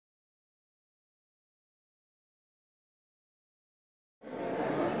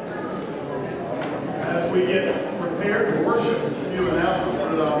as we get prepared to worship, a few announcements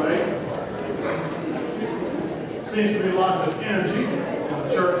that I'll make. Seems to be lots of energy in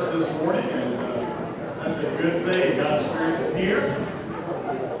the church this morning, and that's a good thing. God's Spirit is here.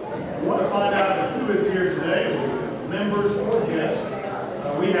 We want to find out who is here today, members or guests.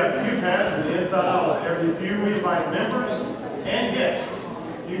 We have pew pads in the inside of every pew. We invite members and guests.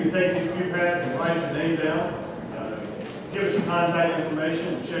 You can take these pew pads and write your name down. Give us your contact information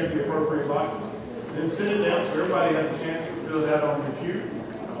and check the appropriate boxes. Then sit it down so everybody has a chance to fill that on your pew.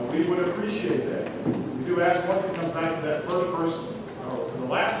 We would appreciate that. We do ask once it comes back to that first person, or to the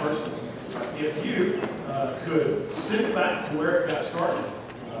last person, if you could send it back to where it got started.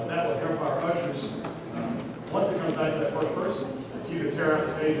 That will help our ushers. Once it comes back to that first person, if you could tear out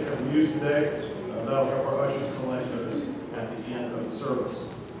the pages that we used today, that'll help our ushers collect those at the end of the service.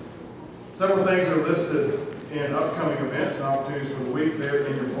 Several things are listed in upcoming events and opportunities for the week there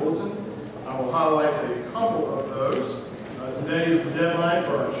in your bulletin. I will highlight a couple of those. Today is the deadline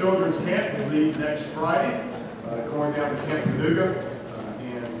for our children's camp. We leave next Friday, going down to Camp Canoga,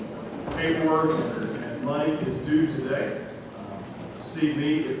 and paperwork and money is due today. See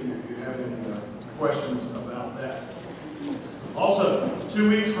me if you have any questions about that. Also, 2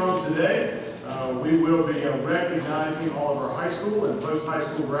 weeks from today, we will be recognizing all of our high school and post-high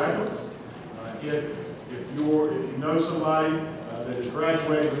school graduates. If you know somebody that is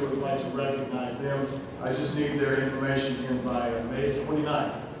graduating, we would like to recognize them. I just need their information in by May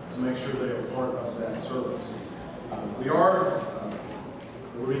 29th to make sure they are part of that service. There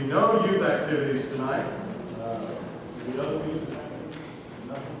will be no youth activities tonight.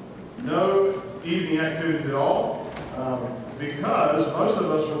 No evening activities at all, because most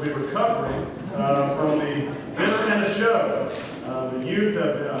of us will be recovering from the dinner and a show. The youth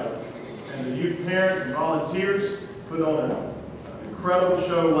and the youth parents and volunteers put on an incredible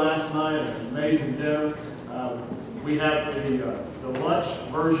show last night, an amazing dinner. We have the lunch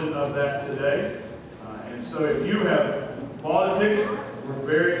version of that today. And so if you have bought a ticket, we're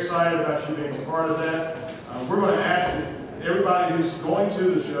very excited about you being a part of that. We're going to ask everybody who's going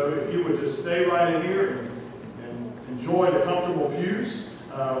to the show if you would just stay right in here and enjoy the comfortable pews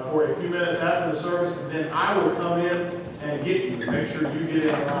for a few minutes after the service, and then I will come in and get you, make sure you get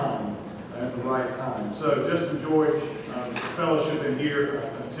in line at the right time. So just enjoy fellowship in here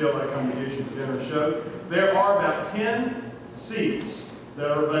until I come to get you the dinner show. There are about 10 seats that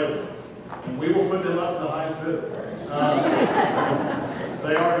are available, and we will put them up to the highest bidder.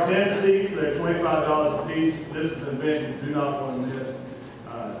 They are 10 seats. They're $25 a piece. This is an event you do not want to miss.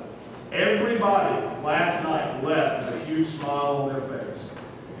 Everybody last night left with a huge smile on their face,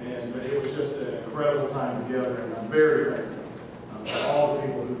 and it was just an incredible time together, and I'm very thankful for all the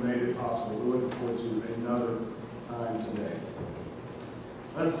people who made it possible. We're looking forward to another time today.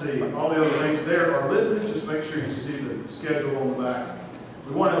 Let's see, all the other things there are listed. Just make sure you see the schedule on the back.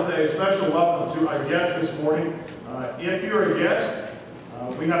 We want to say a special welcome to our guests this morning. If you're a guest,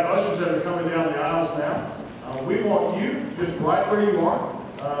 we have ushers that are coming down the aisles now. We want you, just right where you are,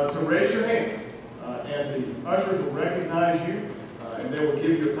 to raise your hand. And the ushers will recognize you, and they will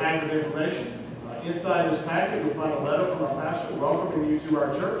give you a packet of information. Inside this packet, you'll find a letter from our pastor welcoming you to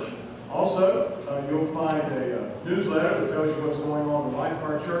our church. Also, you'll find a newsletter that tells you what's going on in the life of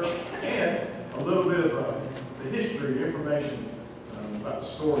our church, and a little bit of the history, information about the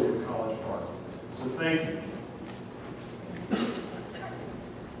story of College Park. So thank you.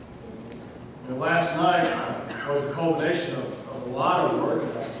 And last night was a culmination of a lot of work.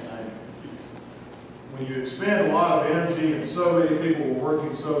 When you expend a lot of energy and so many people were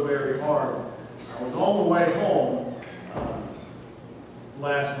working so very hard, I was on the way home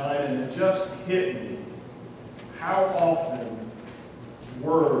last night, and it just hit me how often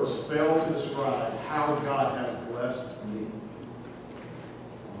words fail to describe how God has blessed me.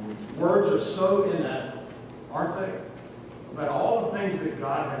 Words are so inept, aren't they? About all the things that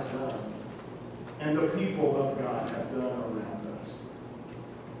God has done and the people of God have done around us.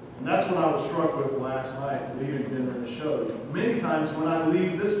 And that's what I was struck with last night, leaving dinner and show. Many times when I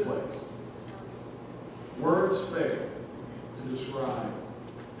leave this place, words fail to describe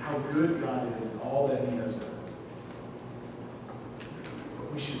how good God is and all that He has done.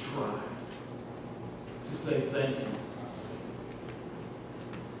 But we should try to say thank you.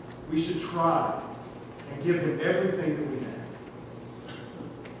 We should try and give Him everything that we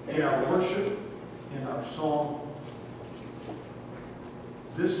have. In our worship, in our song,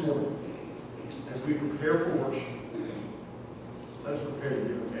 this morning, as we prepare for worship, let's prepare to give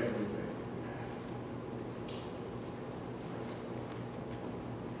Him everything.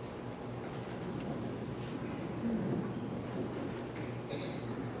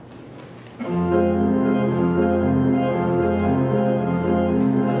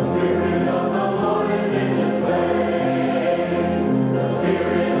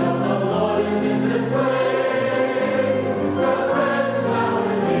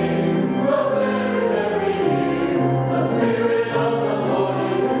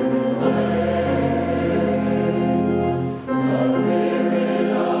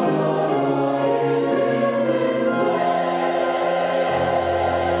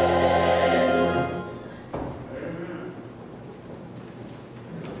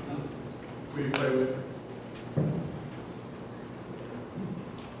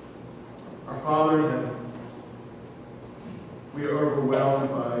 Our Father, that we are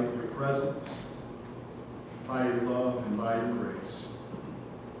overwhelmed by your presence, by your love, and by your grace.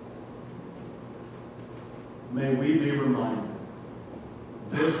 May we be reminded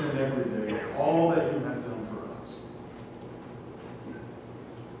this and every day of all that you have done for us.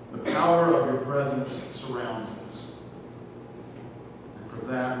 The power of your presence surrounds us. And for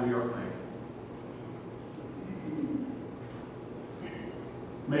that we are thankful.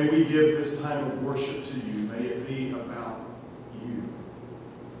 May we give this time of worship to you. May it be about you.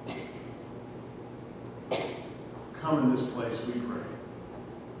 Come in this place, we pray.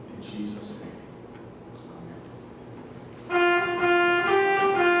 In Jesus' name.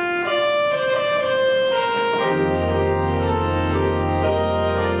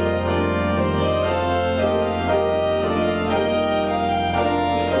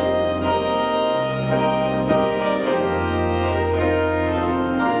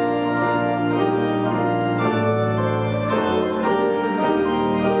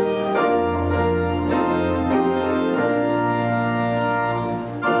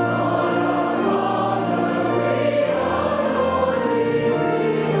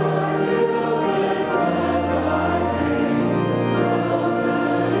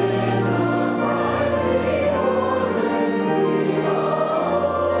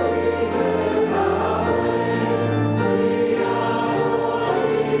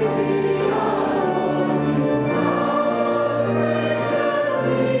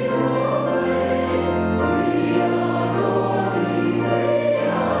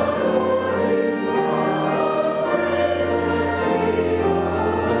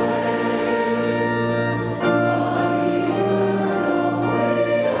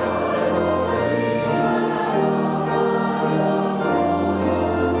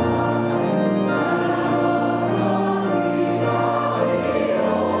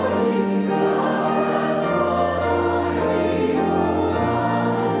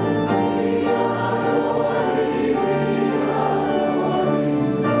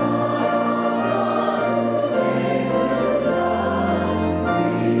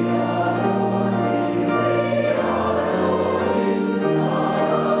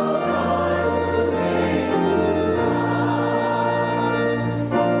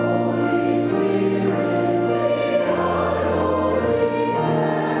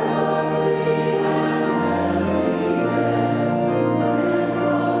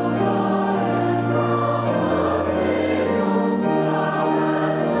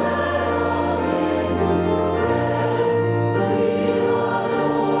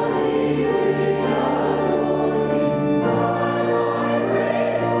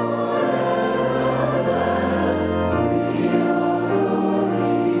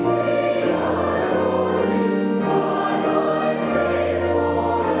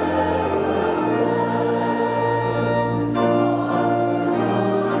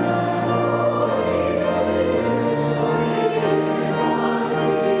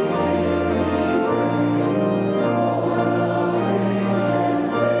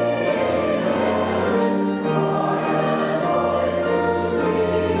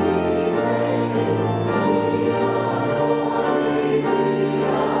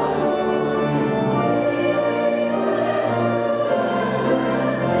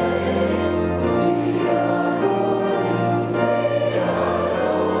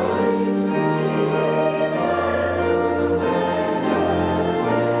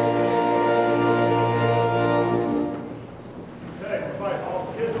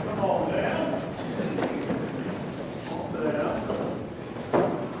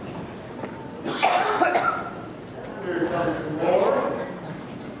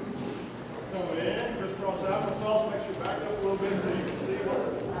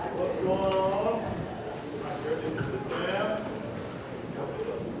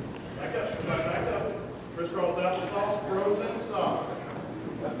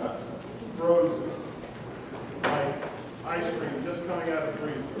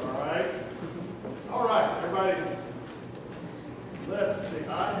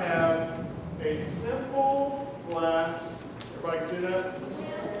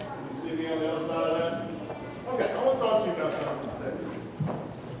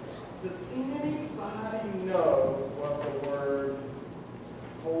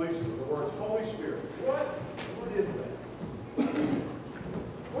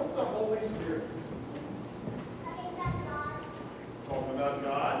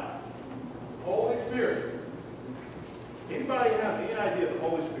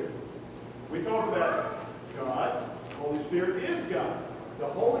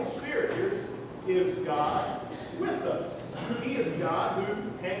 is God with us. He is God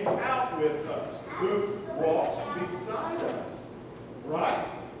who hangs out with us, who walks beside us. Right?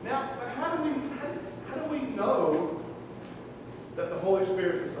 Now, how do we know that the Holy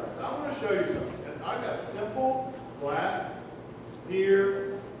Spirit is beside us? I want to show you something. I've got a simple glass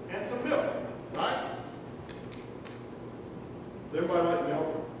here and some milk. Right? Does everybody like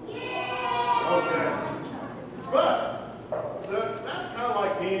milk? Yeah! Okay. But, so that's kind of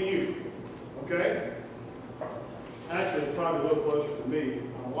like me and you. Okay? Actually, it's probably a little closer to me.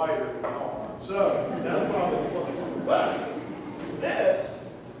 I'm lighter than y'all are. So, that's probably closer. But, this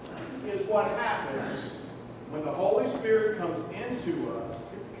is what happens when the Holy Spirit comes into us.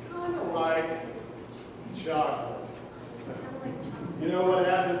 It's kind of like chocolate. You know what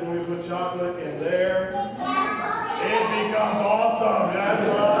happens when we put chocolate in there? It becomes awesome. That's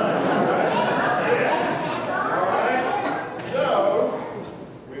right. Yes. All right. So,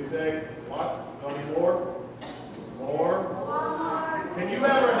 we take lots. More. Can you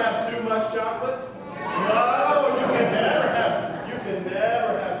ever have too much chocolate? No, you can never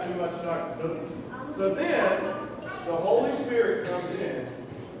have too much chocolate. So then, the Holy Spirit comes in.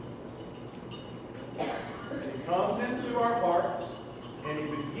 He comes into our hearts, and He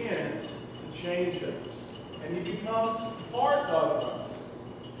begins to change us. And He becomes part of us.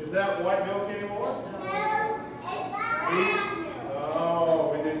 Is that white milk anymore? No,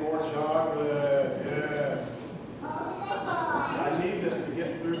 oh, we need more chocolate. Yes. I need this to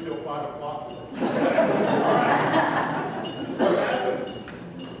get through till 5 o'clock. All right. What happens?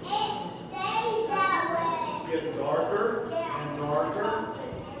 It gets darker and darker.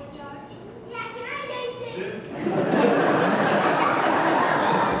 Yeah, can I taste it?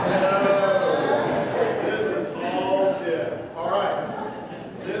 No. This is all dead. All right.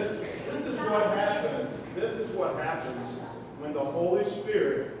 This is what happens. This is what happens when the Holy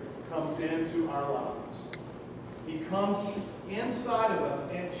Spirit comes into our lives. He comes inside of us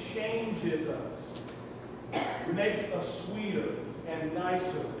and changes us. Makes us sweeter and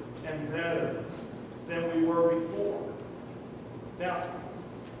nicer and better than we were before. Now,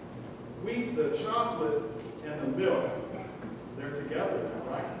 the chocolate and the milk, they're together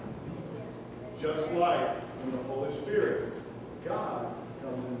now, right? Just like when the Holy Spirit, God,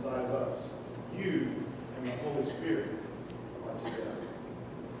 comes inside of us. You and the Holy Spirit are together.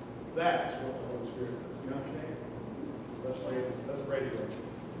 That's what the Holy Spirit does. You understand? Let's pray together.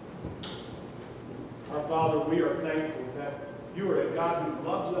 Our Father, we are thankful that you are a God who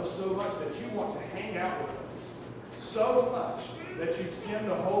loves us so much that you want to hang out with us so much that you send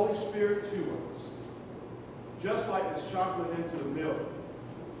the Holy Spirit to us. Just like this chocolate into the milk.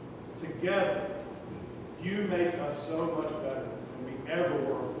 Together, you make us so much better than we ever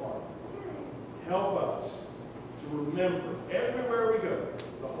were apart. Help us to remember everywhere we go,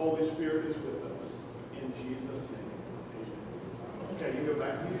 the Holy Spirit is with us. In Jesus' name, amen. Okay, you go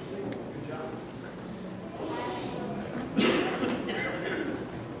back to your seat. Good job.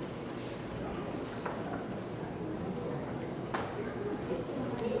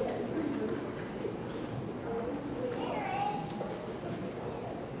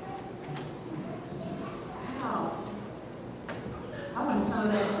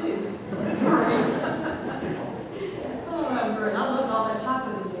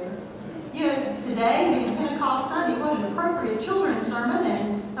 Children's sermon,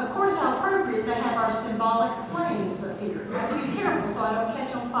 and of course how appropriate to have our symbolic flames up here. I have to be careful so I don't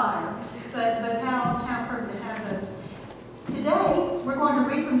catch on fire, but how appropriate to have those. Today, we're going to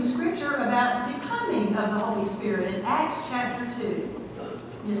read from the scripture about the coming of the Holy Spirit in Acts chapter 2.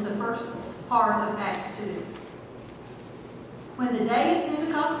 Just the first part of Acts 2. When the day of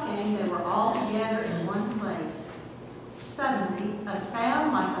Pentecost came, they were all together in one place. Suddenly, a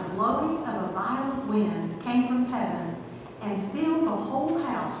sound like the blowing of a violent wind came from heaven and filled the whole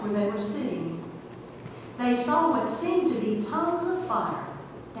house where they were sitting. They saw what seemed to be tongues of fire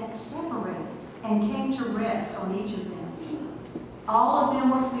that separated and came to rest on each of them. All of them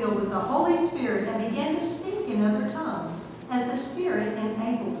were filled with the Holy Spirit and began to speak in other tongues, as the Spirit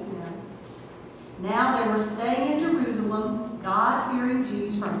enabled them. Now they were staying in Jerusalem, God-fearing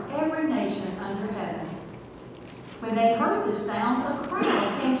Jews from every nation under heaven. When they heard the sound, a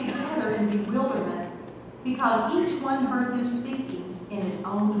crowd came together in bewilderment, because each one heard them speaking in his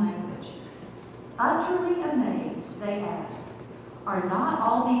own language. Utterly amazed, they asked, "Are not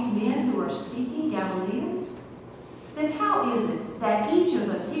all these men who are speaking Galileans? Then how is it that each of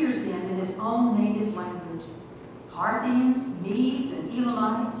us hears them in his own native language? Parthians, Medes, and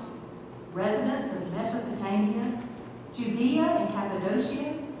Elamites, residents of Mesopotamia, Judea and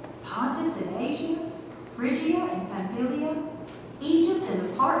Cappadocia, Pontus and Asia, Phrygia and Pamphylia, Egypt and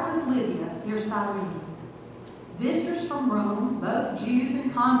the parts of Libya near Cyrene. visitors from Rome, both Jews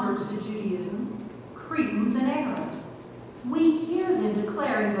and converts to Judaism, Cretans and Arabs. We hear them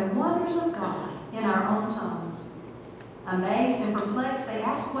declaring the wonders of God in our own tongues. Amazed and perplexed, they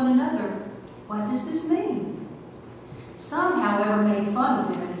ask one another, "What does this mean?" Some, however, made fun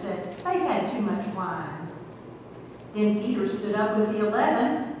of them and said, "They've had too much wine." Then Peter stood up with the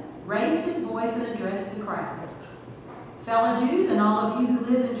 11, raised his voice, and addressed the crowd. "Fellow Jews and all of you who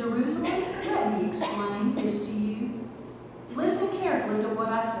live in Jerusalem, let me explain this to you. Listen carefully to what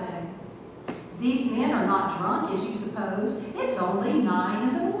I say. These men are not drunk, as you suppose. It's only 9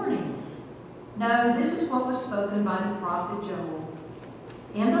 in the morning. No, this is what was spoken by the prophet Joel.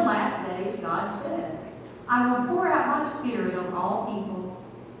 In the last days, God says, I will pour out my spirit on all people.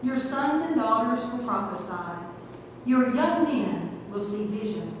 Your sons and daughters will prophesy. Your young men will see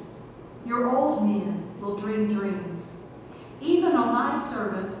visions. Your old men will dream dreams. Even on my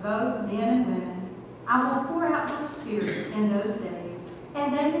servants, both men and women, I will pour out my spirit in those days,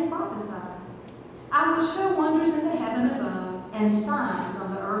 and they will prophesy. I will show wonders in the heaven above and signs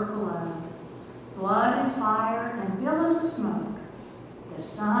on the earth below, blood and fire and billows of smoke. The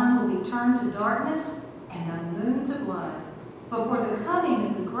sun will be turned to darkness and the moon to blood before the coming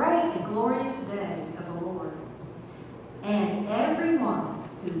of the great and glorious day of the Lord. And everyone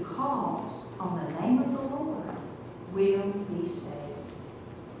who calls on the name of the Lord will be saved."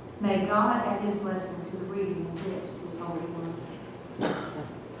 May God add his blessing to the reading of this, his holy word.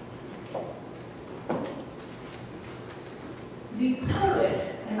 The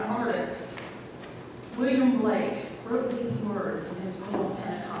poet and artist William Blake wrote these words in his poem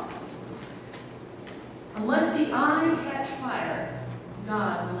Pentecost. Unless the eye catch fire,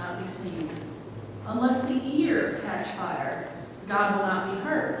 God will not be seen. Unless the ear catch fire, God will not be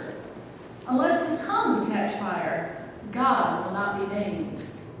heard. Unless the tongue catch fire, God will not be named.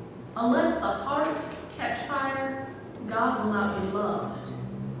 Unless the heart catch fire, God will not be loved.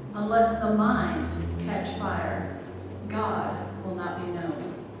 Unless the mind catch fire, God will not be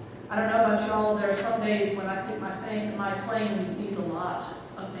known. I don't know about y'all, there are some days when I think my flame needs a lot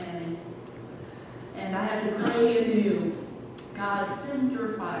of fanning. And I have to pray anew, God, send your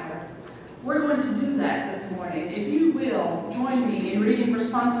fire. We're going to do that this morning. If you will, join me in reading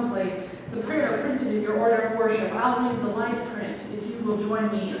responsibly the prayer printed in your order of worship. I'll read the light print if you will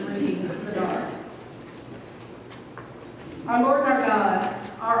join me in reading the dark. Our Lord and our God,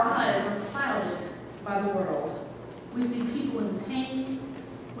 our eyes are clouded by the world. We see people in pain.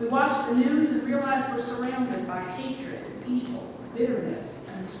 We watch the news and realize we're surrounded by hatred, evil, bitterness,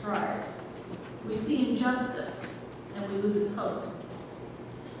 and strife. We see injustice and we lose hope.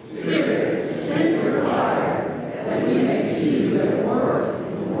 Spirit, send your fire that we may see the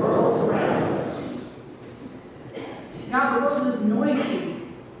world around us. God, the world is noisy.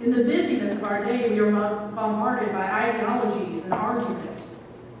 In the busyness of our day, we are bombarded by ideologies and arguments.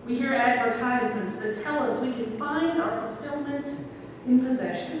 We hear advertisements that tell us we can find our fulfillment in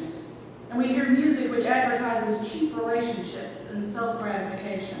possessions. And we hear music which advertises cheap relationships and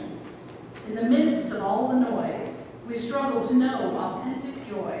self-gratification. In the midst of all the noise, we struggle to know authentic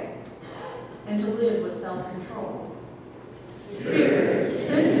joy and to live with self-control. Spirit,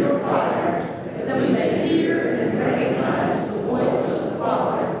 send your fire that we may hear and recognize the voice of the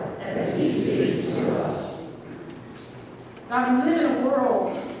Father as he speaks to us. God, we live in a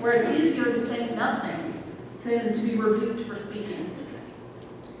world where it's easier to say nothing than to be rebuked for speaking.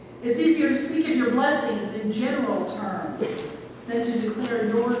 It's easier to speak of your blessings in general terms than to declare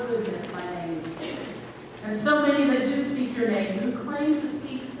your goodness by name. And so many that do speak your name, who claim to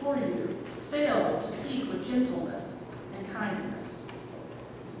speak for you, fail to speak with gentleness and kindness.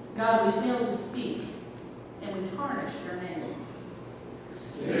 God, we fail to speak, and we tarnish your name.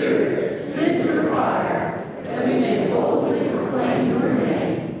 Spirit, send your fire, that we may boldly proclaim your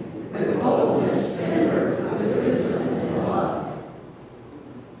name, with boldness tempered with wisdom and love.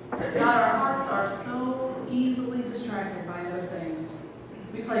 God, our hearts are so easily distracted by other things.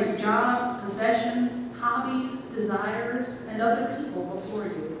 We place jobs, possessions, hobbies, desires, and other people before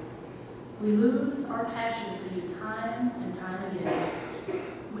you. We lose our passion for you time and time again.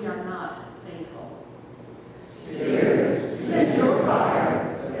 We are not faithful. Spirit, send your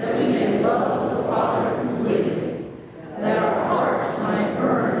fire, that we may love the Father completely, that our hearts might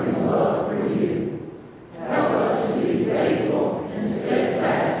burn in love for you. Help us to be faithful and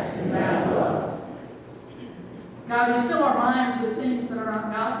steadfast in that love. God, we fill our minds with things that are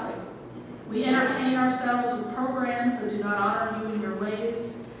not godly. We entertain ourselves with programs that do not honor you in your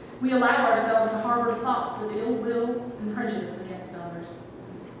ways. We allow ourselves to harbor thoughts of ill will and prejudice against others.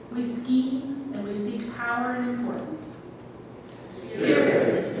 We scheme and we seek power and importance.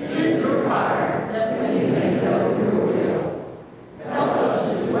 Spirit, send your fire that we may know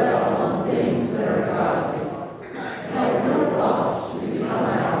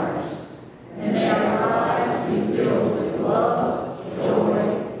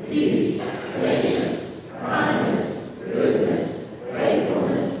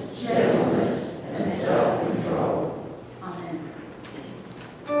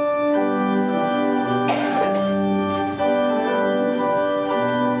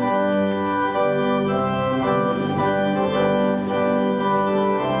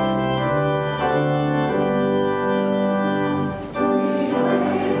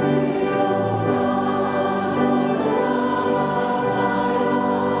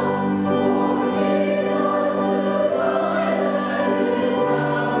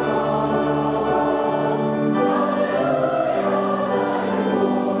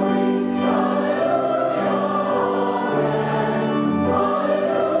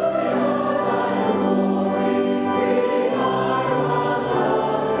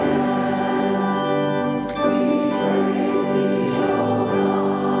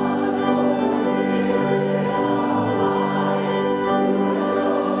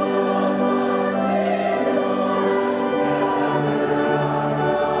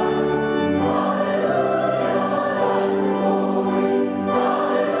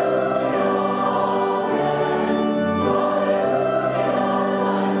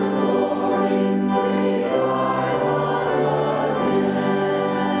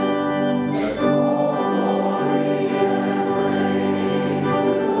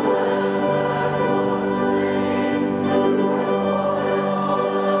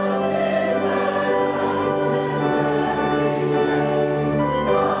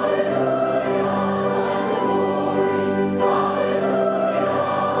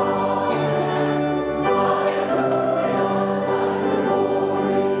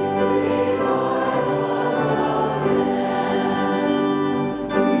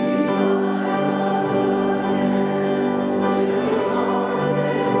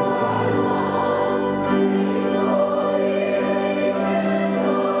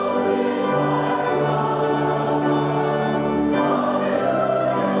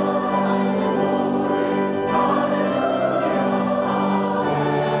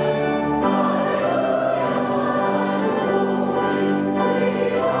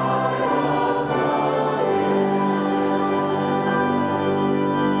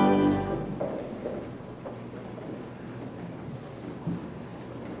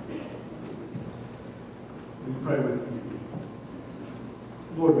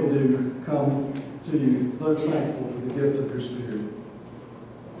to you, so thankful for the gift of your Spirit.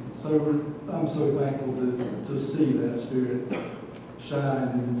 I'm so thankful to see that Spirit shine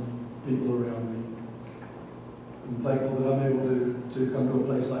in people around me. I'm thankful that I'm able to come to a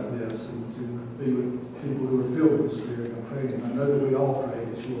place like this and to be with people who are filled with the Spirit. I'm praying, I know that we all pray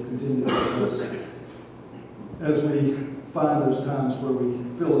that you will continue to help us as we find those times where we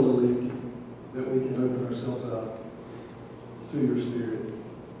feel a little empty, that we can open ourselves up to your Spirit.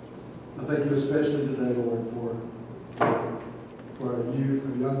 I thank you especially today, Lord, for our youth,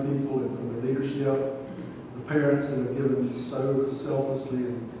 our young people, and for the leadership, the parents that have given so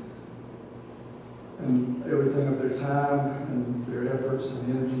selflessly and everything of their time and their efforts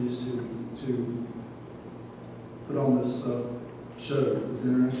and energies to put on this show, the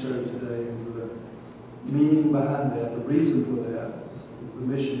dinner show today, and for the meaning behind that, the reason for that is the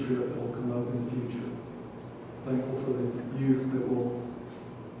mission trip that will come up in the future. Thankful for the youth that will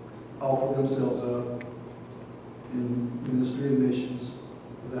offer themselves up in ministry and missions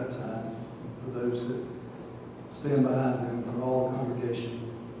for that time, for those that stand behind them, for all the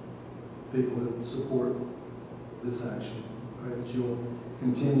congregation, people that support this action. Pray that you'll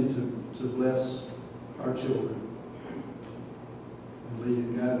continue to bless our children and lead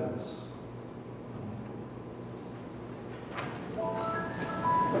and guide us.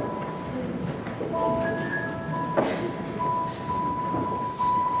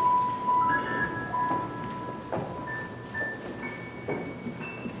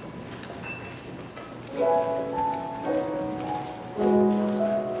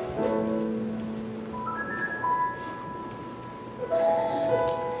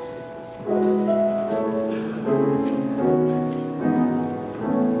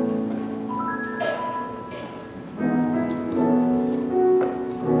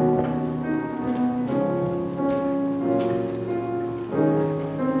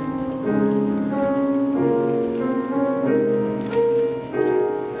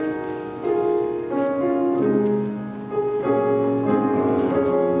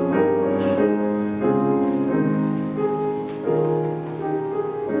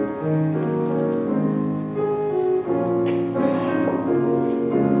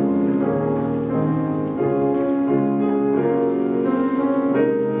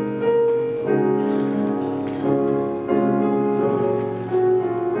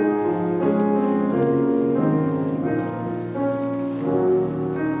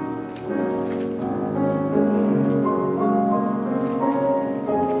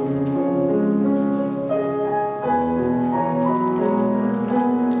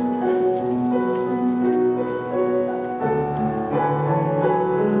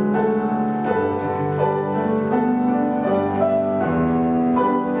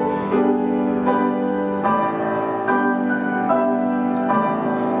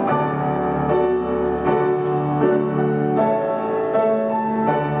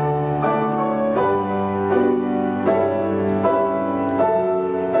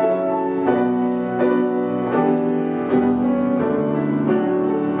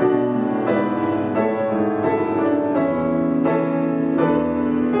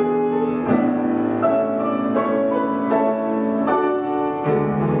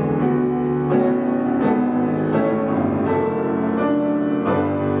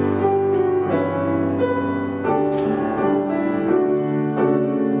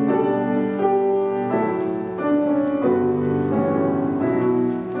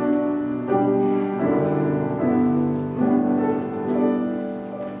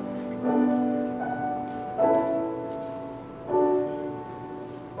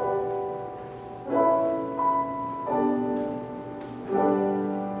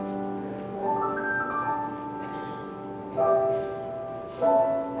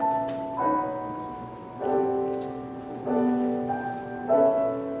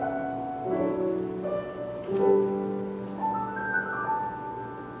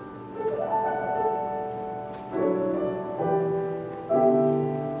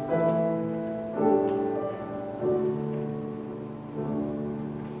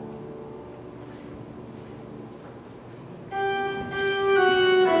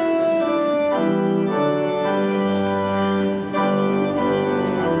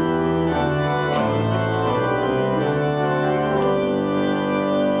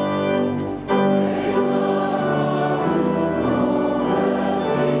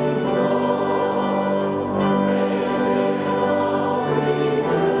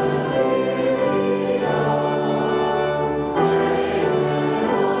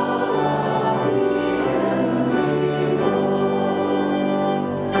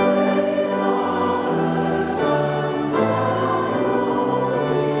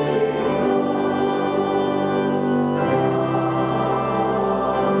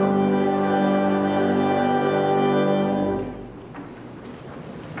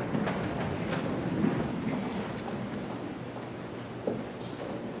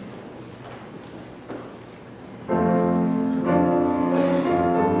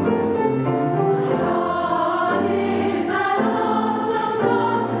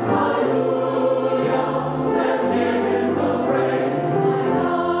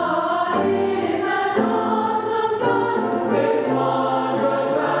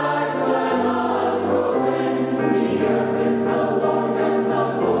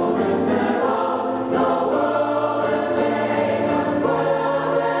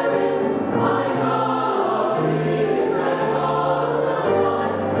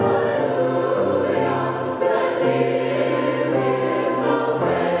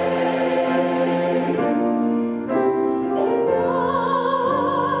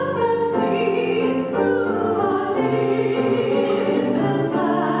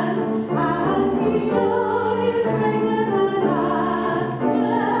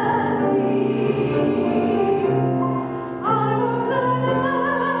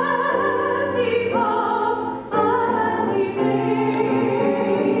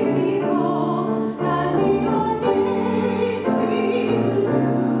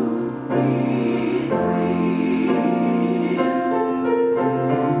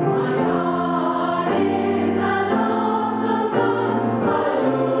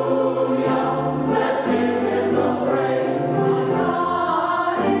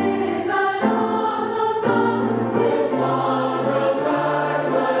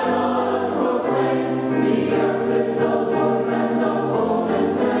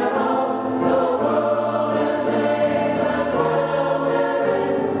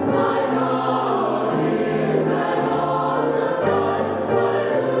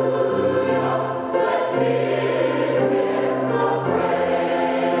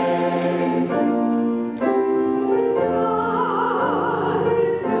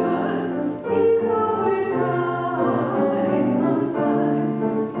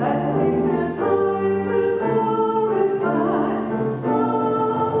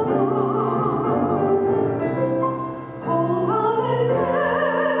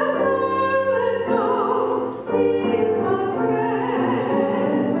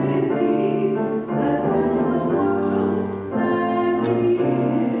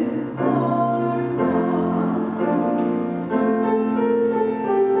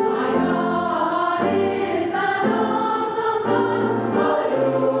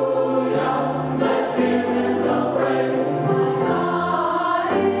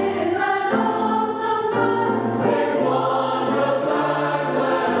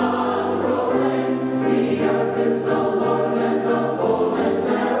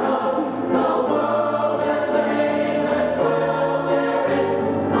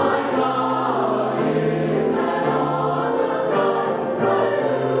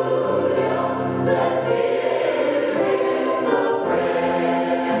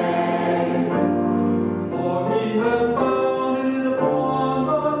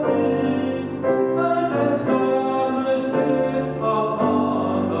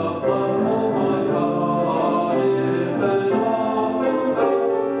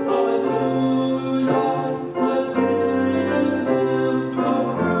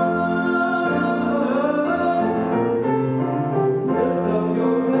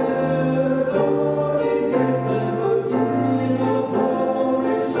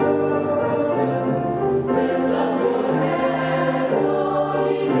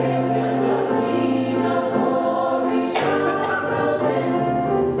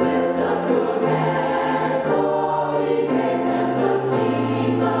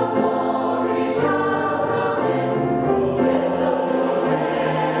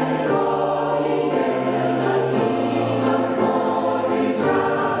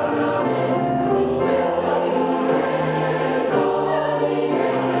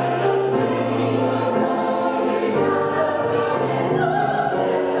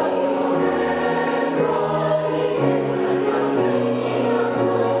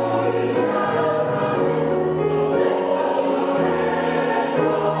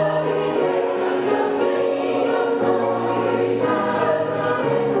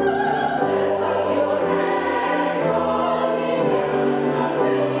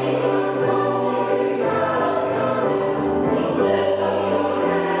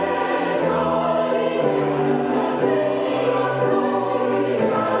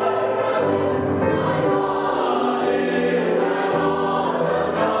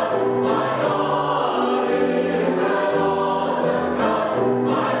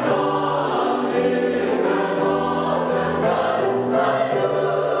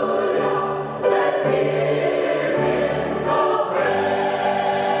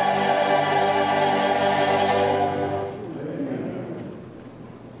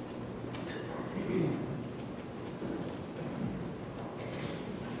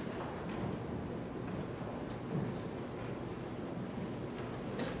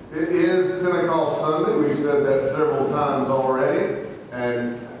 It is Pentecost Sunday. We've said that several times already.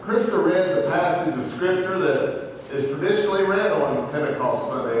 And Krista read the passage of Scripture that is traditionally read on Pentecost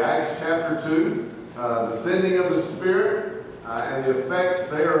Sunday, Acts chapter 2, the sending of the Spirit and the effects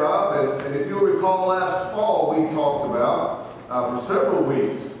thereof. And if you'll recall, last fall we talked about, for several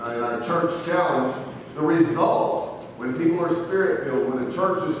weeks in our church challenge, the result when people are Spirit-filled, when the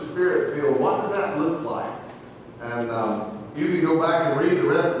church is Spirit-filled, what does that look like? And you can go back and read the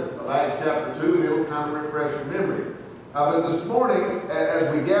rest of Acts chapter 2, and it'll kind of refresh your memory. But this morning,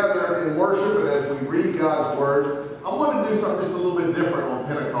 as we gather in worship and as we read God's Word, I want to do something just a little bit different on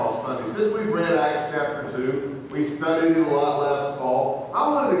Pentecost Sunday. Since we've read Acts chapter 2, we studied it a lot last fall, I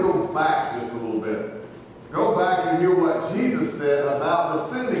wanted to go back just a little bit. Go back and hear what Jesus said about the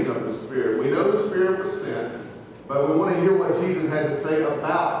sending of the Spirit. We know the Spirit was sent, but we want to hear what Jesus had to say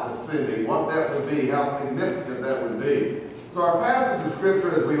about the sending, what that would be, how significant that would be. So our passage of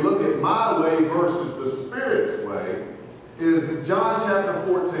Scripture, as we look at my way versus the Spirit's way, is John chapter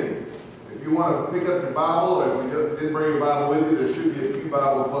 14. If you want to pick up your Bible, or if you didn't bring your Bible with you, there should be a pew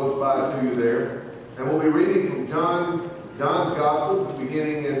Bible close by to you there. And we'll be reading from John's Gospel,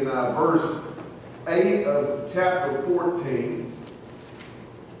 beginning in verse 8 of chapter 14.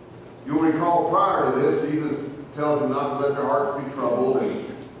 You'll recall prior to this, Jesus tells them not to let their hearts be troubled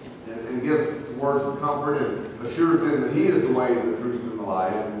and gives some words of comfort and assures them that He is the way, the truth, and the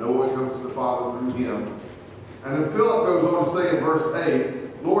life, and no one comes to the Father through Him. And then Philip goes on to say in verse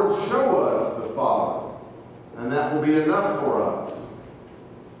 8, Lord, show us the Father, and that will be enough for us.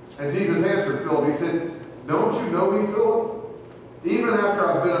 And Jesus answered Philip, He said, don't you know me, Philip? Even after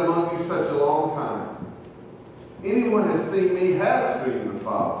I've been among you such a long time. Anyone has seen me has seen the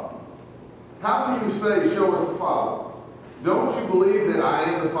Father. How can you say, show us the Father? Don't you believe that I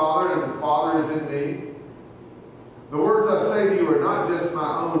am the Father and the Father is in me? The words I say to you are not just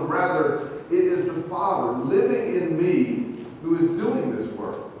my own, rather it is the Father living in me who is doing this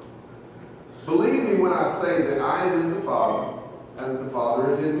work. Believe me when I say that I am in the Father and that the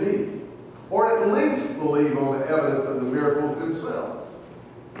Father is in me. Or at least believe on the evidence of the miracles themselves.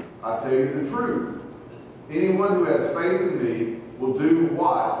 I tell you the truth. Anyone who has faith in me will do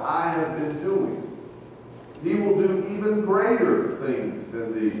what I have been doing. He will do even greater things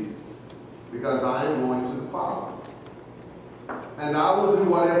than these, because I am going to the Father. And I will do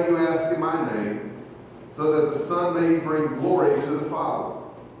whatever you ask in my name, so that the Son may bring glory to the Father.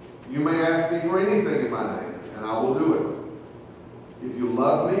 You may ask me for anything in my name, and I will do it. If you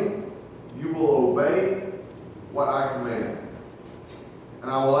love me, you will obey what I command. And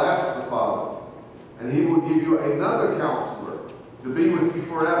I will ask the Father, and He will give you another counselor to be with you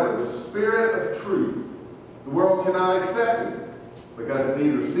forever, the Spirit of truth. The world cannot accept Him, because it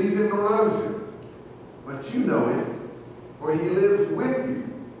neither sees Him nor knows Him. But you know Him, for He lives with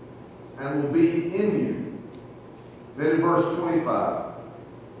you and will be in you. Then in verse 25,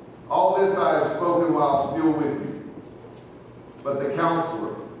 all this I have spoken while still with you. But the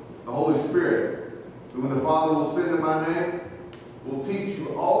Counselor, the Holy Spirit, whom the Father will send in my name, will teach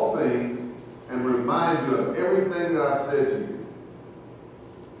you all things and remind you of everything that I said to you.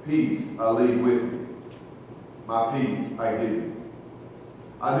 Peace I leave with you. My peace I give you.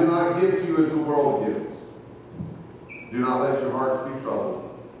 I do not give to you as the world gives. Do not let your hearts be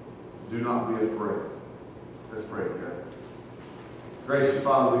troubled. Do not be afraid. Let's pray together. Gracious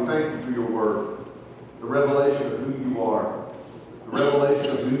Father, we thank you for your word, the revelation of who you are, the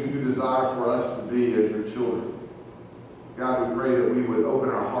revelation of who you desire for us to be as your children. God, we pray that we would open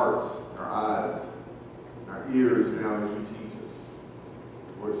our hearts, our eyes, our ears now as you teach us.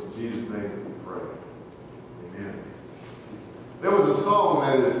 For it's in Jesus' name that we pray. Amen. There was a song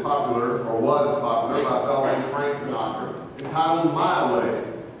that is popular, or was popular, by a fellow named Frank Sinatra, entitled My Way.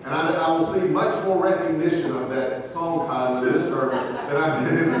 And I will see much more recognition of that song title in this service than I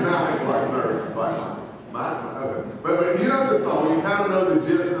did in the 9 o'clock service. Okay. But you know the song, you kind of know the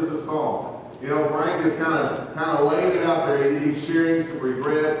gist of the song. You know, Frank is kind of laying it out there. He's sharing some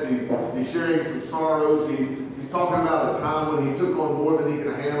regrets. He's sharing some sorrows. He's talking about a time when he took on more than he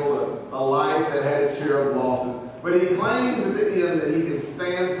could handle, a life that had its share of losses. But he claims at the end that he can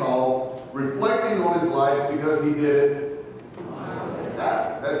stand tall, reflecting on his life because he did it.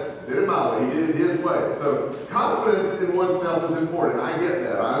 Did it my way. He did it his way. So confidence in oneself is important. I get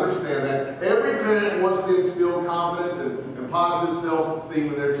that. I understand that. Every parent wants to instill confidence and positive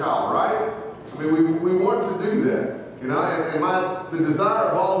self-esteem in their child, right? I mean, we want to do that. You know, and the desire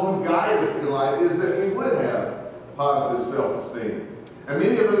of all who guide us in life is that we would have positive self-esteem. And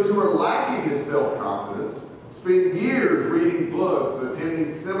many of those who are lacking in self-confidence spend years reading books,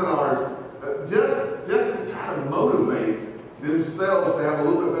 attending seminars, just to try to motivate themselves to have a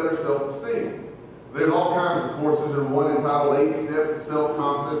little bit better courses. There's one entitled 8 Steps to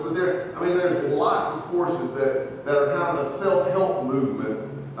Self-Confidence. But there's lots of courses that are kind of a self-help movement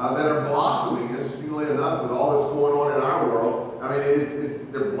that are blossoming, interestingly enough, with all that's going on in our world.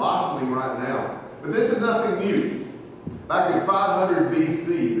 They're blossoming right now. But this is nothing new. Back in 500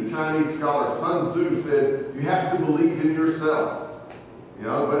 BC, the Chinese scholar Sun Tzu said, you have to believe in yourself.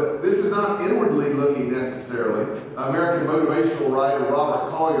 But this is not inwardly looking necessarily. American motivational writer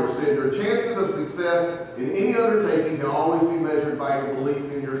Robert Collier said, your chances of success in any undertaking can always be measured by your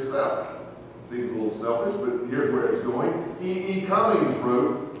belief in yourself. Seems a little selfish, but here's where it's going. E. Cummings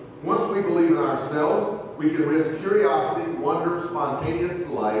wrote, once we believe in ourselves, we can risk curiosity, wonder, spontaneous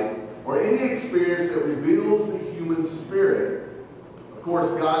delight, or any experience that reveals the human spirit. Of course,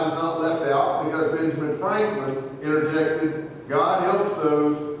 God is not left out because Benjamin Franklin interjected, God helps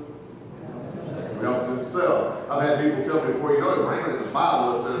those who help themselves. I've had people tell me before you go, man, in the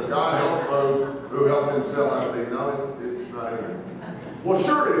Bible it says God helps those who help themselves. I say, no, it's not in there. Well,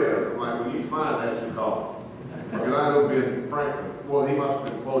 sure it is. I'm like, when you find that, you call it. Because I know Ben Franklin. Well, he must have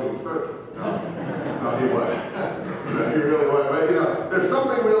been quoting scripture. No, he wasn't. No, he really wasn't. But, there's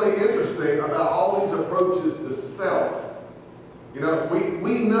something really interesting about all these approaches to self.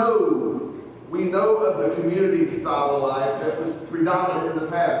 We know of the community style of life that was predominant in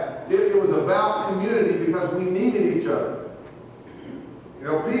the past. It was about community because we needed each other.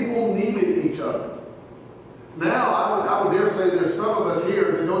 People needed each other. Now, I would dare say there's some of us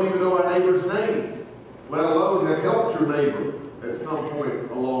here that don't even know our neighbor's name, let alone have helped your neighbor at some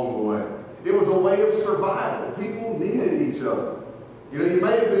point along the way. It was a way of survival. People needed each other. You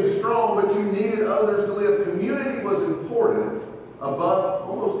may have been strong, but you needed others to live. Community was important above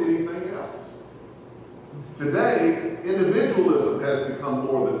almost anything else. Today, individualism has become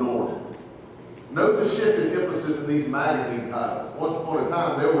more the norm. Note the shift in emphasis in these magazine titles. Once upon a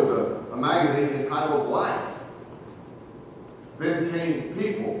time, there was a magazine entitled Life. Then came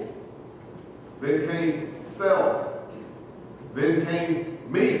People. Then came Self. Then came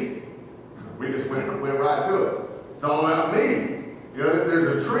Me. We just went right to it. It's all about me.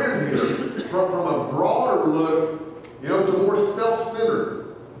 There's a trend here from a broader look, to more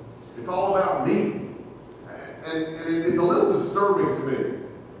self-centered. It's all about me. And it's a little disturbing to me,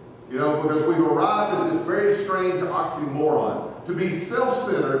 because we've arrived at this very strange oxymoron. To be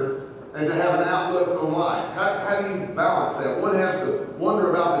self-centered and to have an outlook on life. How do you balance that? One has to wonder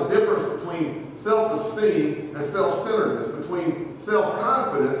about the difference between self-esteem and self-centeredness, between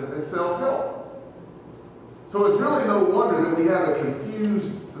self-confidence and self-help. So it's really no wonder that we have a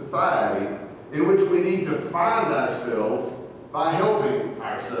confused society in which we need to find ourselves by helping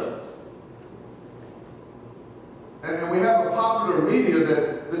ourselves. And we have a popular media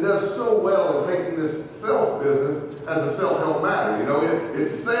that does so well in taking this self business as a self-help matter. It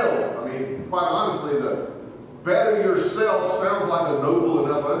sells. Quite honestly, the better yourself sounds like a noble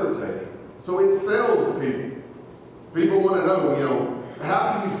enough undertaking. So it sells to people. People want to know,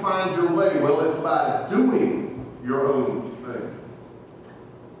 how do you find your way? Well, it's by doing your own thing.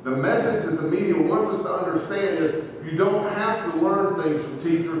 The message that the media wants us to understand is you don't have to learn things from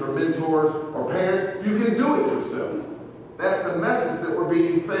teachers or mentors or parents. You can do it yourself. That's the message that we're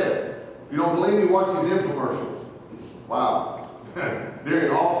being fed. If you don't believe me, watch these infomercials. Wow.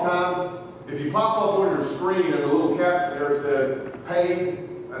 During off times, if you pop up on your screen and the little caption there says paid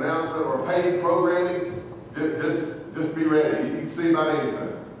announcement or paid programming, just be ready. You can see about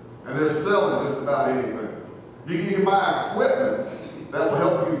anything. And they're selling just about anything. You can buy equipment that will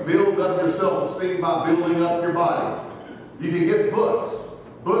help you build up your self-esteem by building up your body. You can get books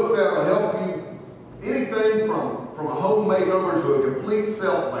that will help you anything from a home makeover to a complete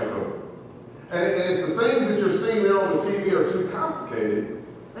self-makeover. And if the things that you're seeing there on the TV are too complicated,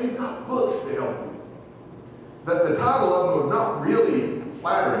 they've got books to help you. The title of them is not really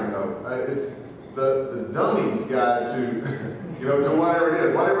flattering, though. It's the Dummy's Guide to, to whatever it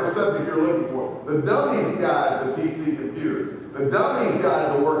is, whatever subject you're looking for. The Dummy's Guide to PC computers. The Dummy's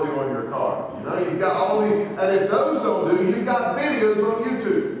Guide to working on your car. You've got all these, and if those don't do, you've got videos on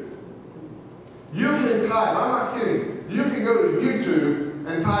YouTube. You can type, I'm not kidding, you can go to YouTube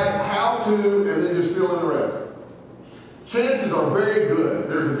and type how to, and then just fill in the rest. Chances are very good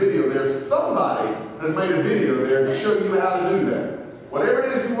there's a video there. Somebody has made a video there to show you how to do that. Whatever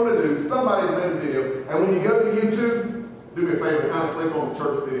it is you want to do, somebody's made a video. And when you go to YouTube, do me a favor, kind of click on the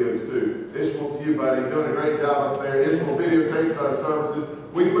church videos too. Ishmael, to you, buddy. You're doing a great job up there. Ishmael videotapes our services.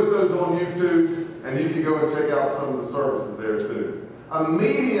 We put those on YouTube, and you can go and check out some of the services there too.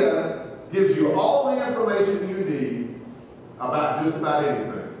 Media gives you all the information you need about just about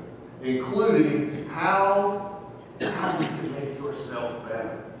anything, including how you can make yourself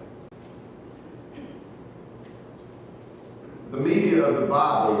better. the media of the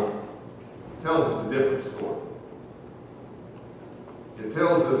Bible tells us a different story. It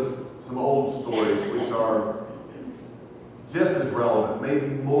tells us some old stories which are just as relevant, maybe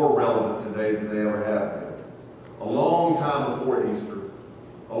more relevant today than they ever have been. A long time before Easter,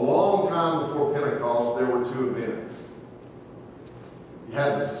 a long time before Pentecost, there were two events. You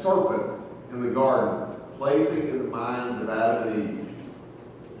had the serpent in the garden placing in the minds of Adam and Eve,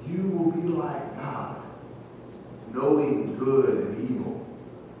 you will be like God, knowing good and evil.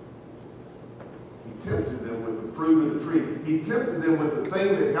 He tempted them with the fruit of the tree. He tempted them with the thing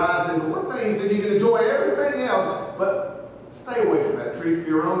that God said, well, one thing, he said, you can enjoy everything else, but stay away from that tree for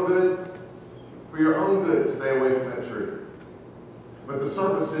your own good. For your own good, stay away from that tree. But the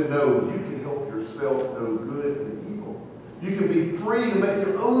serpent said, no, you can help yourself know good and evil. You can be free to make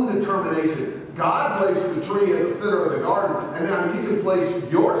your own determination. God placed the tree at the center of the garden, and now you can place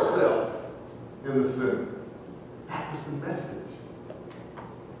yourself in the center. That was the message.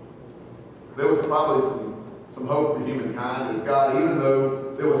 There was probably some hope for humankind as God, even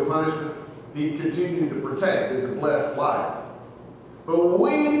though there was punishment, he continued to protect and to bless life. But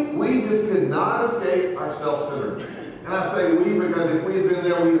we just could not escape our self-centeredness. And I say we because if we had been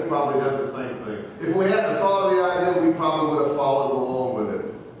there, we'd have probably done the same thing. If we hadn't thought of the idea, we probably would have followed along with it.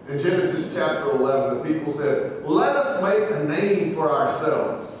 In Genesis chapter 11, the people said, let us make a name for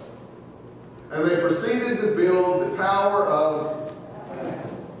ourselves. And they proceeded to build the Tower of...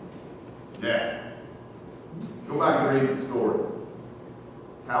 Yeah. Go back and read the story.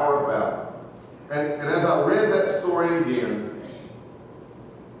 Tower of Babel. And as I read that story again,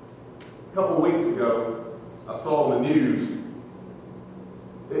 a couple of weeks ago, I saw in the news,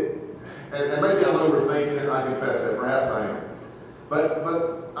 and maybe I'm overthinking it, I confess that, perhaps I am. But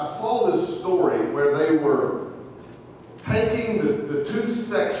I saw this story where they were taking the two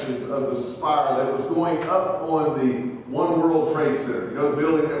sections of the spire that was going up on the One World Trade Center. You know, the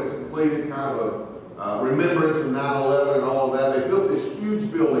building that was completed, kind of a remembrance of 9/11 and all of that. They built this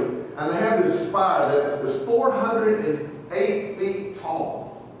huge building, and they had this spire that was 408 feet tall.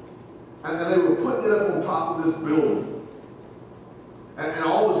 And they were putting it up on top of this building. And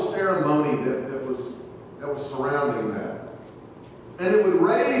all the ceremony that was surrounding that. And it would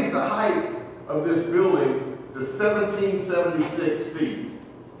raise the height of this building to 1776 feet.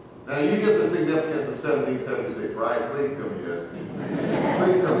 Now you get the significance of 1776, right? Please tell me yes.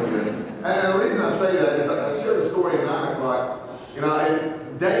 Please tell me yes. And the reason I say that is I shared a story at 9 o'clock. You know,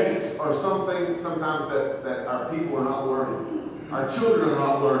 dates are something sometimes that our people are not learning. Our children are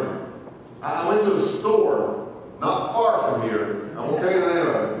not learning. I went to a store not far from here. I won't tell you the name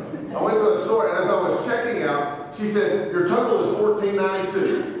of it. I went to a store, and as I was checking out, she said, your total is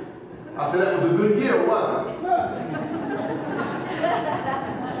 $14.92. I said, that was a good year, wasn't it?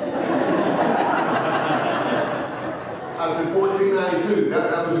 I said, $14.92.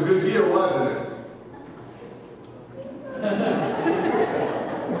 That was a good year, wasn't it?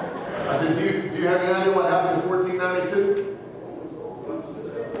 I said, do you have any idea what happened in $14.92?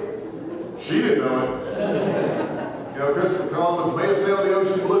 She didn't know it. You know, Christopher Columbus may have sailed the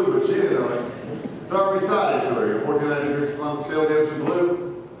ocean blue, but she didn't know it. So I recited to her, 1490 Christopher Columbus sailed the ocean blue.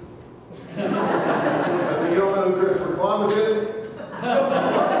 I said, you don't know who Christopher Columbus is?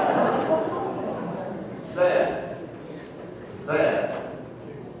 Sad. Sad.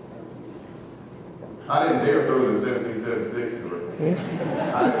 I didn't dare throw the 1776 to her.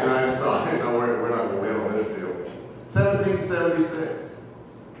 I know we're not going to win on this deal. 1776.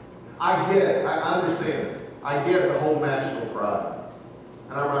 I get it. I understand. I get the whole national pride.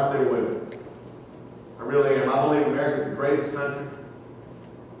 And I'm right there with it. I really am. I believe America is the greatest country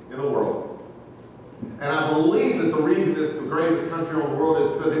in the world. And I believe that the reason it's the greatest country in the world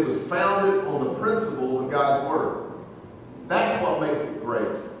is because it was founded on the principles of God's Word. That's what makes it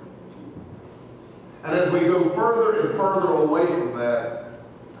great. And as we go further and further away from that,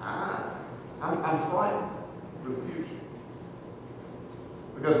 I'm frightened for the future.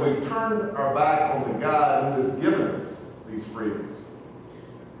 Because we've turned our back on the God who has given us these freedoms.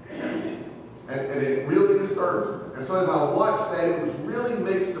 And it really disturbs me. And so as I watched that, it was really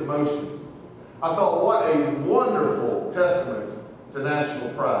mixed emotions. I thought, what a wonderful testament to national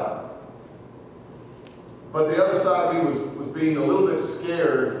pride. But the other side of me was being a little bit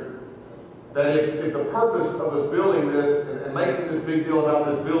scared that if the purpose of us building this and making this big deal about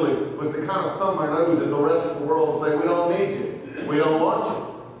this building was to kind of thumb our nose at the rest of the world and say, we don't need you. We don't want you.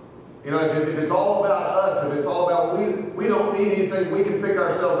 You know, if it's all about us, if it's all about we don't need anything, we can pick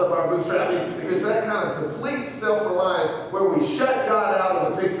ourselves up our bootstrap. I mean, if it's that kind of complete self-reliance where we shut God out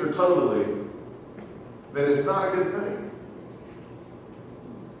of the picture totally, then it's not a good thing.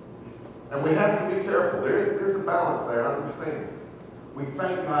 And we have to be careful. There's a balance there, I understand. We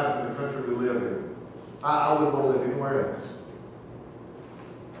thank God for the country we live in. I wouldn't want to live anywhere else.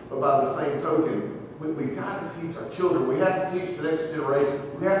 But by the same token, we've got to teach our children. We have to teach the next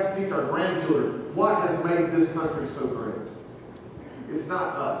generation. We have to teach our grandchildren what has made this country so great. It's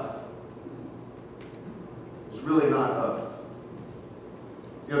not us. It's really not us.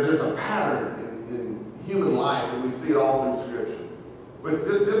 You know, there's a pattern in human life, and we see it all through Scripture. But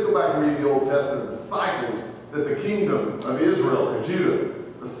just go back and read the Old Testament, the cycles that the kingdom of Israel and Judah,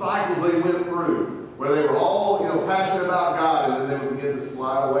 the cycles they went through, where they were all, passionate about God, and then they would begin to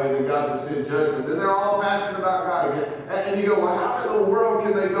slide away, and God would send judgment. Then they're all passionate about God again. And you go, well, how in the world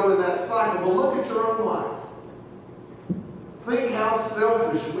can they go in that cycle? Well, look at your own life. Think how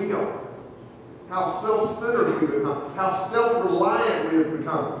selfish we are. How self-centered we become. How self-reliant we have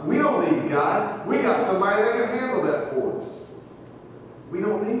become. We don't need God. We got somebody that can handle that for us. We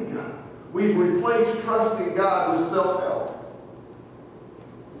don't need God. We've replaced trusting God with self-help.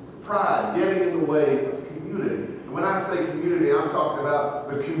 Pride getting in the way of community. And when I say community, I'm talking about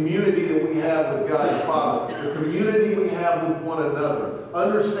the community that we have with God the Father, the community we have with one another.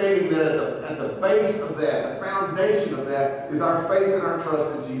 Understanding that at the base of that, the foundation of that, is our faith and our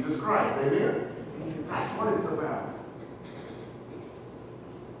trust in Jesus Christ. Amen? That's what it's about.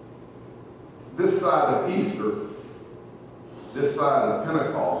 This side of Easter, this side of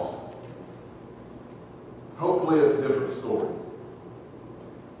Pentecost, hopefully it's a different story.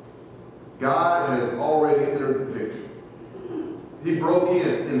 God has already entered the picture. He broke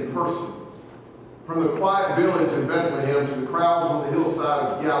in person. From the quiet village in Bethlehem to the crowds on the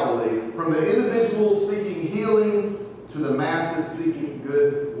hillside of Galilee, from the individuals seeking healing to the masses seeking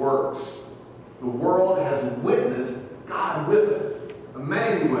good works. The world has witnessed God with us.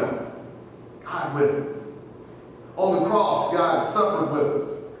 Emmanuel, God with us. On the cross, God suffered with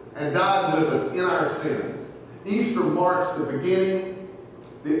us and died with us in our sins. Easter marks the beginning,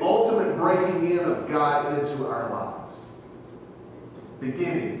 the ultimate breaking in of God into our lives.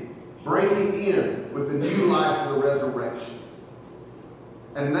 Beginning, breaking in with the new life of the resurrection.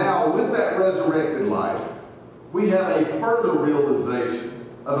 And now, with that resurrected life, we have a further realization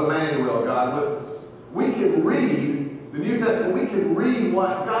of Emmanuel, God with us. We can read the New Testament, we can read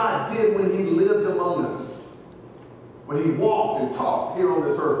what God did when He lived among us. When He walked and talked here on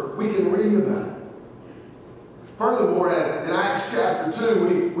this earth, we can read about it. Furthermore, in Acts chapter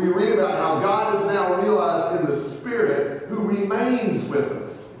 2, we read about how God is now realized in the Spirit who remains with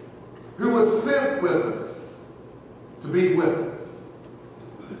us, who was sent with us to be with us.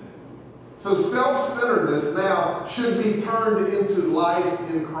 So self-centeredness now should be turned into life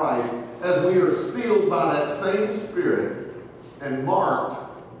in Christ as we are sealed by that same Spirit and marked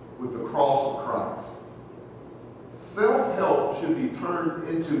with the cross of Christ. Self-help should be turned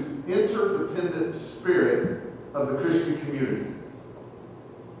into interdependent spirit of the Christian community.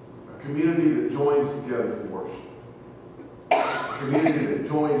 A community that joins together for worship. A community that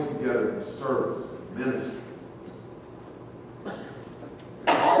joins together in service, ministry.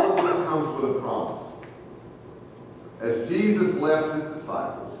 All of this comes with a promise. As Jesus left His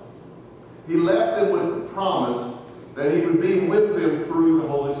disciples, He left them with the promise that He would be with them through the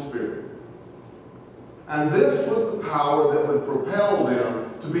Holy Spirit. And this was the power that would propel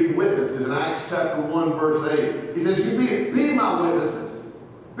them to be witnesses. In Acts chapter 1, verse 8, He says, "You be my witnesses.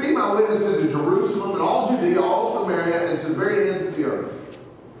 Be my witnesses in Jerusalem and all Judea, all Samaria, and to the very ends of the earth."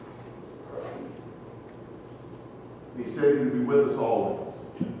 He said He would be with us always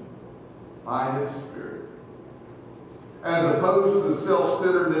by His Spirit. As opposed to the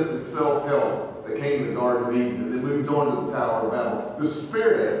self-centeredness and self-help that came in the Garden of Eden and then moved on to the Tower of Babel. The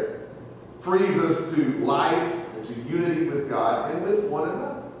Spirit frees us to life and to unity with God and with one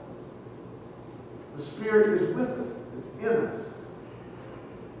another. The Spirit is with us. It's in us.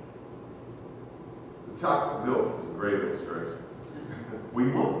 The chocolate milk is a great illustration. We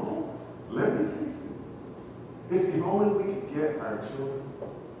want more. Let me taste it. If only we could get our children,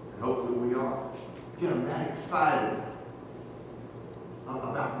 and hopefully we are, get them that excited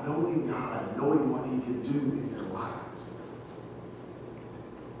about knowing God, knowing what He can do in their lives.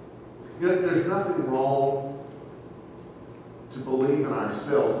 You know, there's nothing wrong to believe in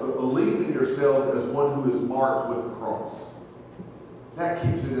ourselves, but believe in yourselves as one who is marked with the cross. That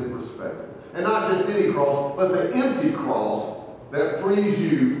keeps it in perspective. And not just any cross, but the empty cross that frees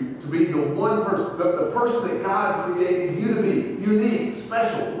you to be the one person, the person that God created you to be, unique,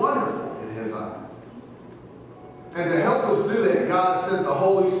 special, wonderful in His eyes. And to help us do that, God sent the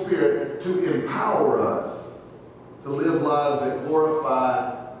Holy Spirit to empower us to live lives that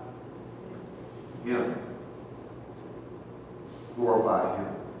glorify Him. Glorify Him.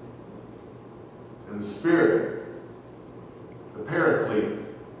 and the Spirit, the Paraclete.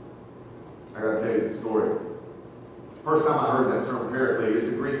 I got to tell you the story. First time I heard that term, Paraclete, it's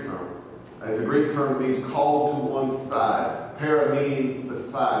a Greek term. It's a Greek term that means called to one side. Para meaning the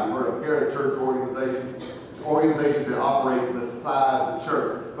side. You've heard of para-church organizations? Organizations that operate the side of the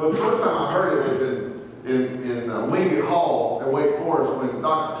church. But the first time I heard it was in Wingate Hall at Wake Forest when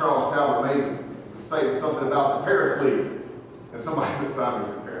Dr. Charles Talbot made the statement something about the Paraclete. And somebody beside me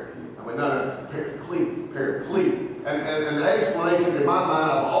said, Paraclete. I went, no, it's Paraclete, Paraclete. And the explanation in my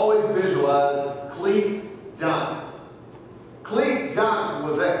mind, I've always visualized Cleet Johnson. Cleet Johnson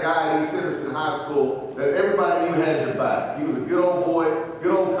was that guy at East Henderson High School that everybody knew had your back. He was a good old boy,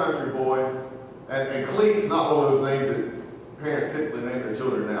 good old country boy. And Cleet's not one of those names that parents typically name their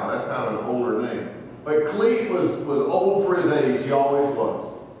children now. That's kind of an older name. But Cleet was old for his age. He always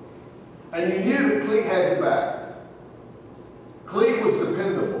was. And you knew that Cleet had your back. Cleet was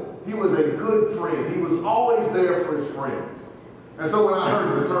dependable. He was a good friend. He was always there for his friends. And so when I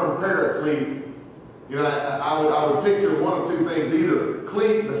heard the term Paraclete, you know, I would picture one of two things, either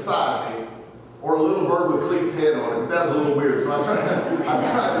Cleet beside me or a little bird with Cleet's head on it. But that was a little weird, so I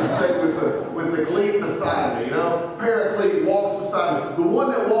tried to stay with the Cleet beside me, you know. Paraclete walks beside me. The one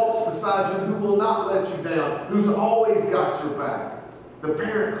that walks beside you who will not let you down, who's always got your back. The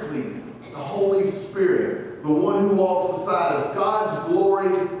Paraclete, the Holy Spirit, the one who walks beside us, God's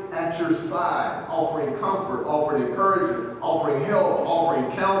glory at your side, offering comfort, offering encouragement, offering help,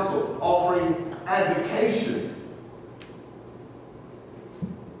 offering counsel, offering advocation.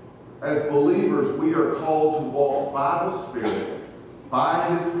 As believers, we are called to walk by the Spirit,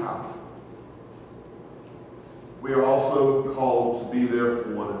 by His power. We are also called to be there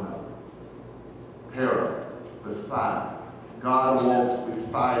for one another. Para, beside. God walks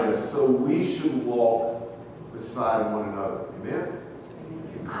beside us, so we should walk beside one another. Amen?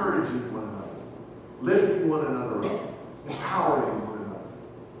 Encouraging one another, lifting one another up, empowering one another.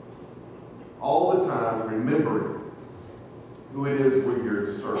 All the time, remembering who it is we're here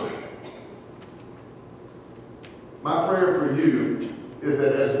to serve. My prayer for you is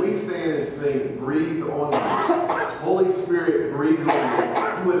that as we stand and sing, breathe on you, Holy Spirit, breathe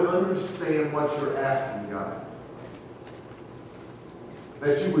on you, you would understand what you're asking God.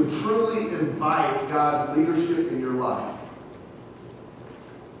 That you would truly invite God's leadership in your life.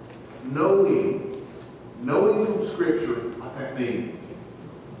 Knowing from Scripture what that means.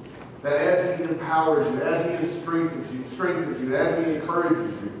 That as He empowers you, as He strengthens you, as He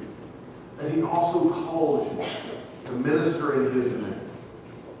encourages you, that He also calls you to minister in His name.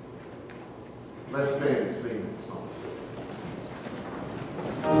 Let's stand and sing this song.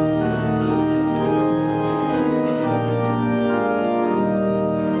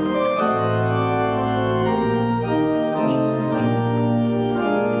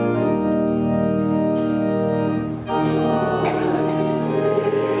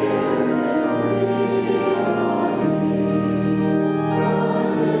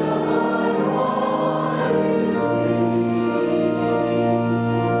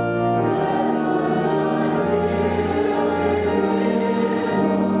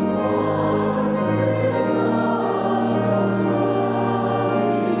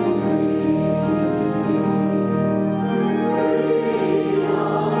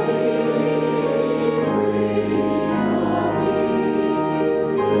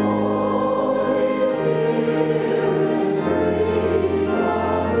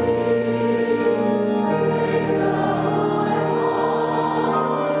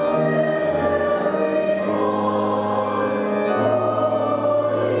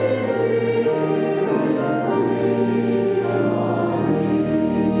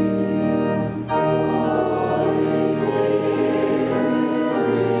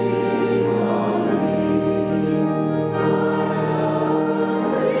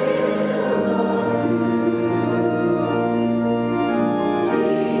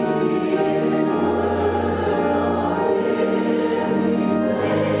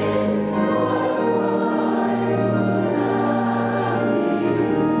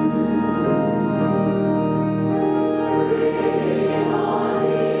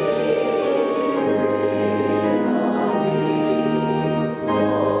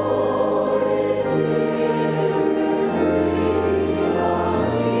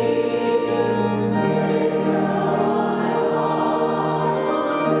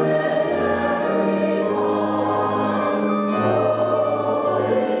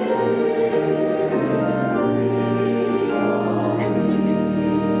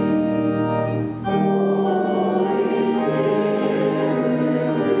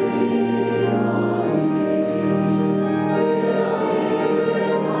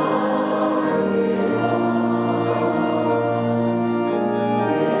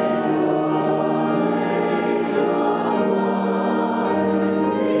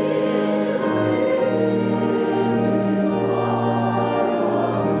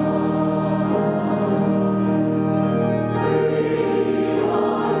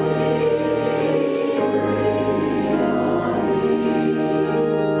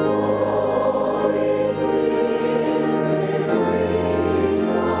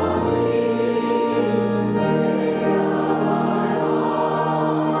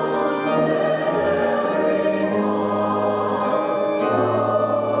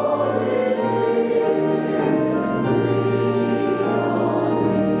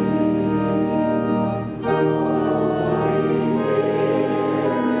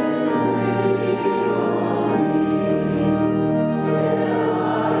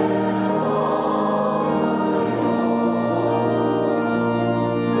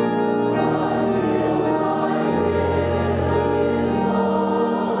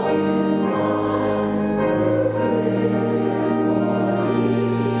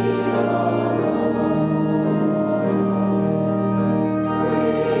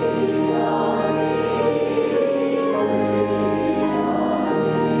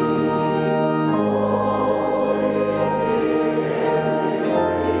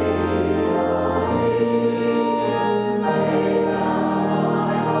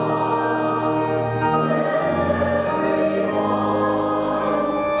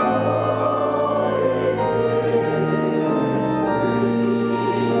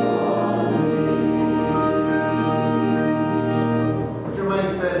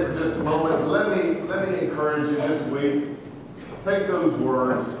 take those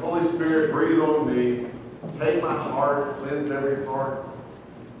words, Holy Spirit, breathe on me, take my heart, cleanse every heart.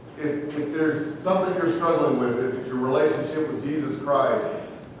 If there's something you're struggling with, if it's your relationship with Jesus Christ,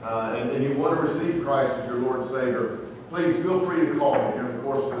 and you want to receive Christ as your Lord and Savior, please feel free to call me during the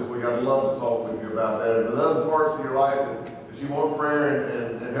course of this week. I'd love to talk with you about that. And in other parts of your life that you want prayer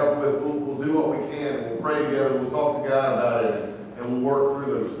and help with, we'll do what we can, and we'll pray together, we'll talk to God about it, and we'll work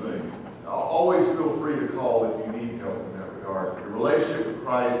through those things. Always feel free to call if you need help in that regard. Your relationship with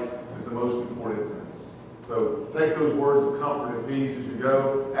Christ is the most important thing. So take those words of comfort and peace as you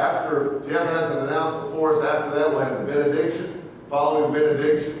go. After Jeff has an announcement for us, after that we'll have the benediction. Following the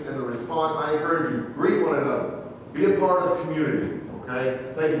benediction and the response, I encourage you, greet one another. Be a part of community, okay?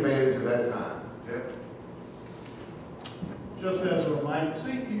 Take advantage of that time. Jeff? Just as a reminder,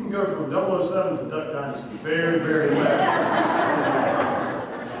 see, you can go from 007 to Duck Dynasty very, very fast.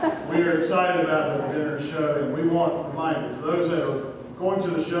 We are excited about the dinner show, and we want to remind you, for those that are going to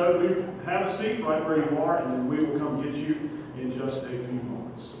the show, we have a seat right where you are, and then we will come get you in just a few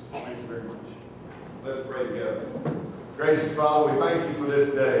moments. Thank you very much. Let's pray together. Gracious Father, we thank you for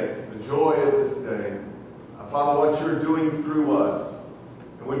this day, the joy of this day. Father, what you're doing through us.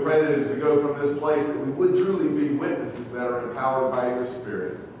 And we pray that as we go from this place, that we would truly be witnesses that are empowered by your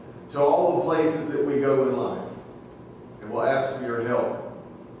Spirit to all the places that we go in life. And we'll ask for your help.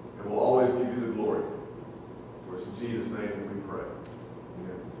 And we'll always give you the glory. For it's in Jesus' name that we pray.